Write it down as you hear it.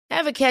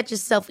Ever catch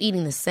yourself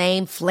eating the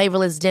same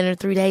flavorless dinner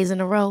 3 days in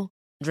a row?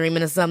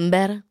 Dreaming of something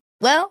better?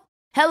 Well,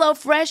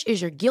 HelloFresh is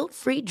your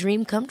guilt-free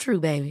dream come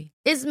true, baby.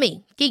 It's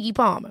me, Keke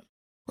Palmer.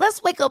 Let's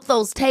wake up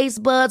those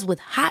taste buds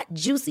with hot,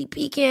 juicy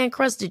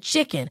pecan-crusted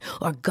chicken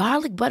or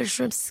garlic butter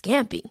shrimp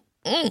scampi.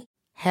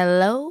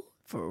 Hello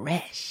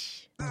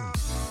Fresh.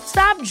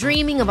 Stop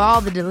dreaming of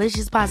all the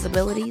delicious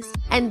possibilities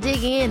and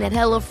dig in at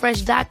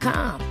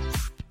HelloFresh.com.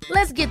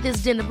 Let's get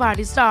this dinner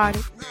party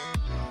started.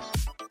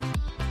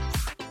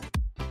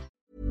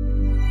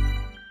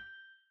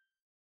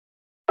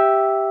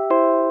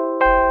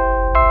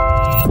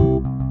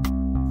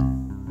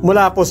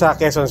 Mula po sa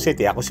Quezon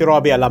City, ako si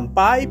Robbie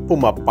Alampay,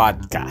 Puma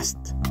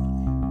Podcast.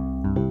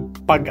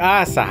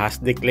 Pag-asa has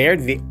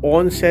declared the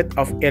onset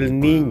of El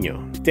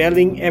Niño,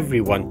 telling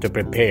everyone to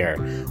prepare.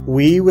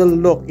 We will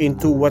look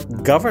into what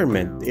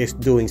government is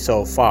doing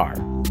so far.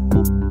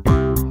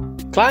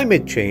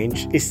 Climate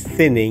change is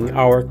thinning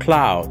our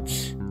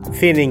clouds.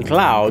 Thinning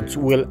clouds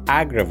will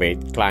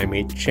aggravate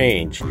climate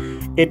change.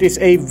 It is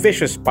a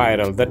vicious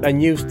spiral that a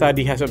new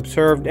study has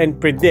observed and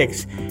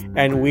predicts,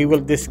 and we will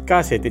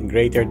discuss it in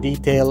greater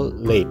detail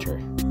later.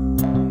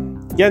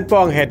 Yan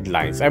po ang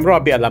headlines. I'm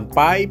Robbie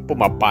Alampay,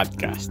 Puma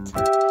Podcast.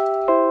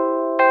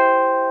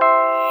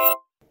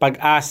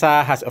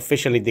 Pag-asa has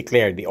officially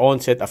declared the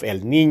onset of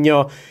El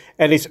Niño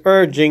and is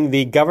urging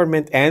the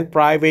government and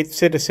private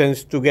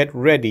citizens to get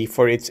ready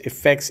for its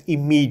effects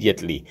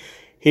immediately.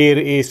 Here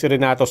is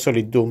Renato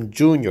Solidum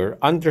Jr.,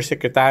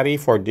 Undersecretary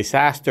for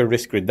Disaster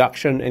Risk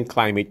Reduction and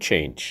Climate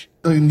Change.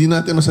 Hindi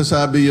natin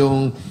masasabi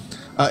yung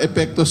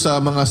epekto sa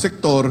mga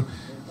sektor,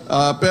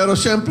 pero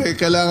siyempre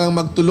kailangan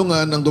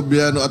magtulungan ng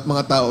gobyerno at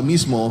mga tao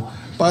mismo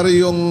para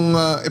yung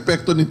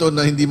epekto nito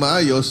na hindi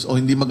maayos o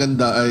hindi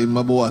maganda ay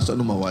mabawasan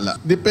o mawala.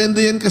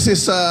 Depende yan kasi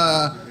sa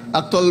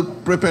actual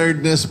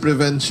preparedness,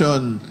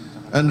 prevention,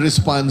 and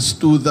response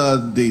to the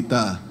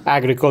data.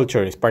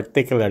 Agriculture is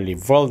particularly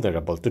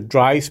vulnerable to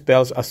dry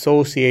spells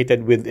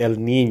associated with El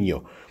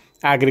Niño.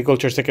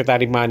 Agriculture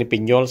Secretary Manny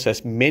Piñol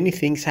says many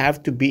things have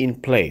to be in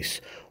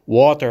place.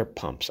 Water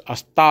pumps, a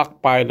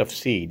stockpile of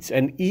seeds,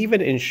 and even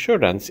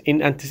insurance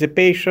in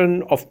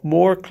anticipation of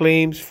more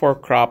claims for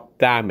crop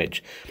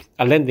damage.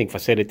 A lending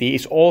facility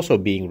is also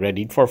being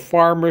readied for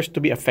farmers to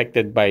be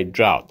affected by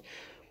drought.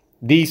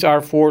 These are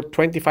for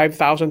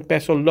 25,000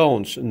 peso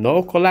loans,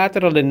 no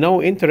collateral and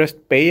no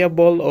interest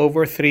payable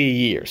over 3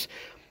 years.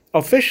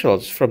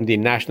 Officials from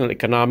the National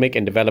Economic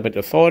and Development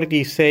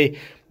Authority say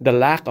the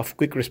lack of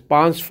quick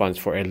response funds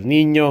for El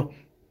Niño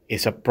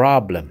is a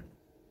problem.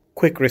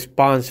 Quick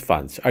response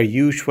funds are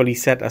usually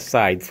set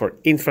aside for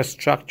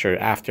infrastructure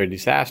after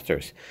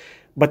disasters,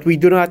 but we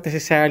do not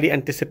necessarily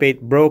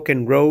anticipate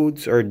broken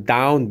roads or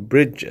downed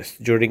bridges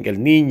during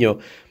El Niño,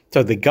 so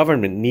the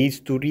government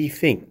needs to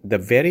rethink the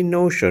very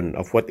notion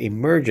of what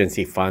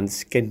emergency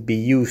funds can be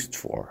used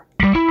for.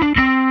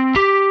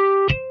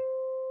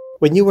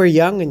 When you were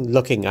young and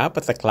looking up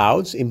at the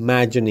clouds,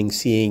 imagining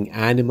seeing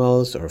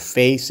animals or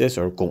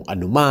faces or kung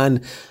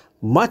anuman,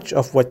 much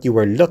of what you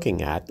were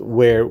looking at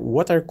were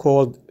what are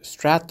called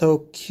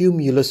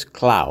stratocumulus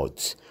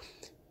clouds.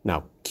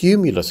 Now,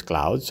 cumulus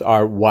clouds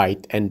are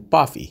white and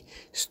puffy.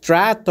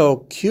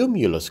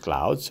 Stratocumulus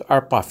clouds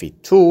are puffy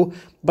too,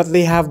 but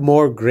they have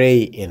more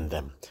gray in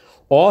them.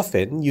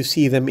 Often, you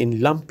see them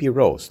in lumpy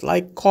rows,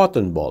 like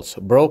cotton balls,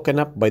 broken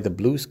up by the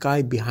blue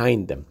sky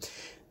behind them.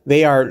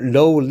 They are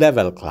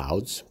low-level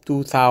clouds,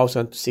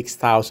 2,000 to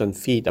 6,000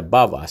 feet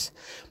above us.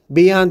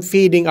 Beyond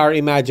feeding our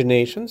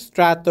imagination,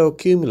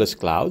 stratocumulus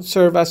clouds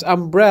serve as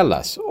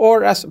umbrellas,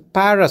 or as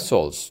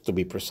parasols, to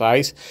be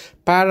precise,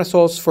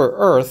 parasols for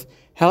Earth,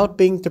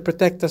 helping to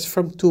protect us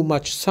from too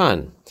much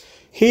sun.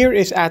 Here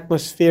is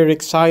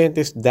atmospheric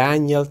scientist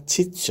Daniel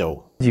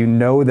Tsitso. You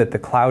know that the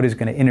cloud is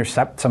going to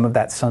intercept some of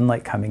that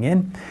sunlight coming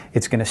in.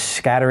 It's going to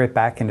scatter it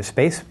back into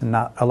space and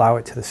not allow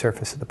it to the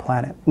surface of the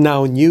planet.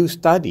 Now, new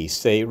studies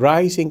say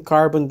rising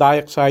carbon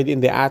dioxide in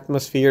the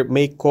atmosphere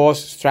may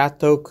cause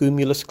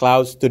stratocumulus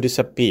clouds to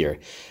disappear.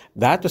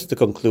 That was the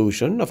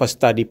conclusion of a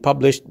study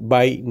published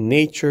by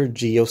Nature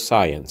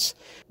Geoscience.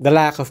 The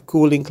lack of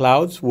cooling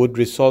clouds would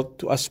result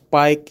to a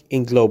spike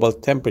in global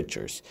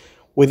temperatures.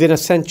 Within a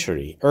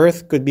century,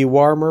 Earth could be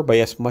warmer by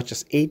as much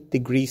as 8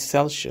 degrees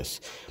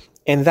Celsius,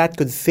 and that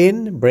could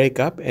thin, break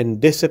up, and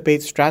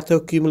dissipate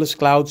stratocumulus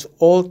clouds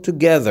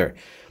altogether,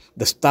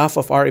 the stuff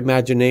of our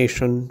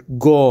imagination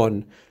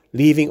gone,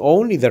 leaving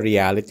only the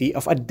reality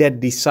of a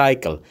deadly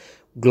cycle,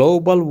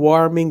 global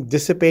warming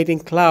dissipating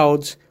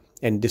clouds,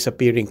 and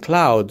disappearing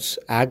clouds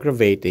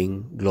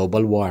aggravating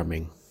global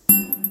warming.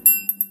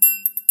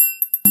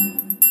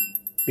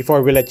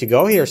 Before we let you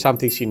go, here are some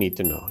things you need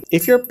to know.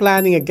 If you're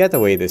planning a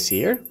getaway this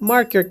year,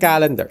 mark your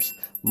calendars.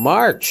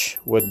 March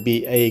would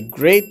be a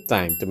great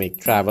time to make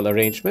travel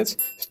arrangements,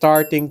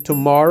 starting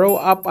tomorrow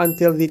up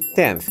until the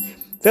 10th.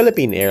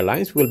 Philippine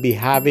Airlines will be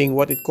having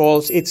what it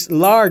calls its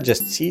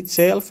largest seat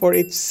sale for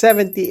its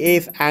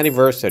 78th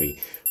anniversary.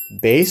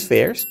 Base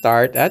fares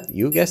start at,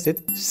 you guessed it,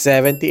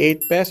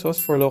 78 pesos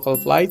for local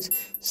flights,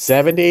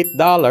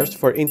 $78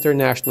 for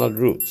international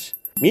routes.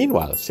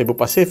 Meanwhile, Cebu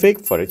Pacific,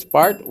 for its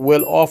part,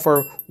 will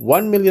offer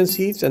 1 million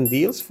seats and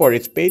deals for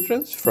its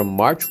patrons from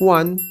March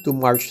 1 to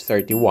March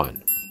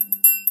 31.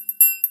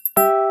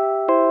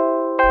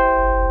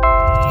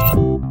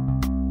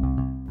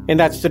 And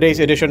that's today's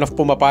edition of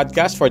Puma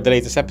Podcast. For the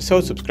latest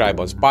episode,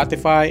 subscribe on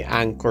Spotify,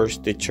 Anchor,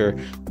 Stitcher,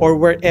 or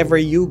wherever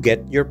you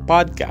get your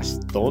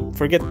podcasts. Don't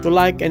forget to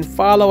like and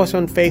follow us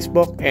on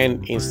Facebook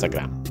and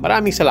Instagram.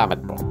 Maraming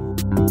salamat po.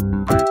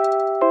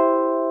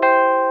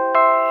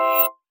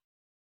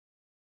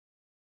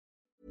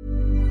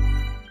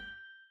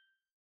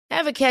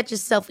 Ever catch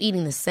yourself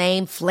eating the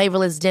same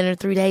flavorless dinner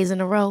 3 days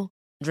in a row?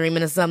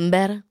 Dreaming of something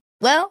better?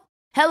 Well,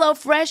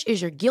 HelloFresh is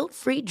your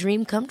guilt-free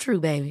dream come true,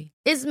 baby.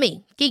 It's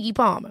me, Keke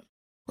Palmer.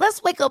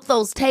 Let's wake up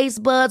those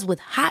taste buds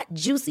with hot,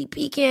 juicy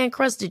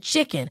pecan-crusted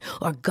chicken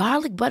or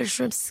garlic butter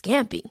shrimp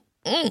scampi.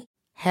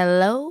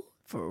 Hello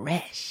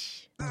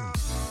Fresh.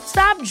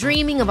 Stop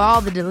dreaming of all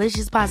the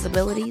delicious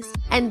possibilities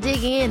and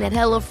dig in at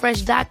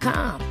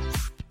HelloFresh.com.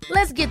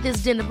 Let's get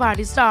this dinner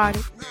party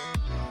started.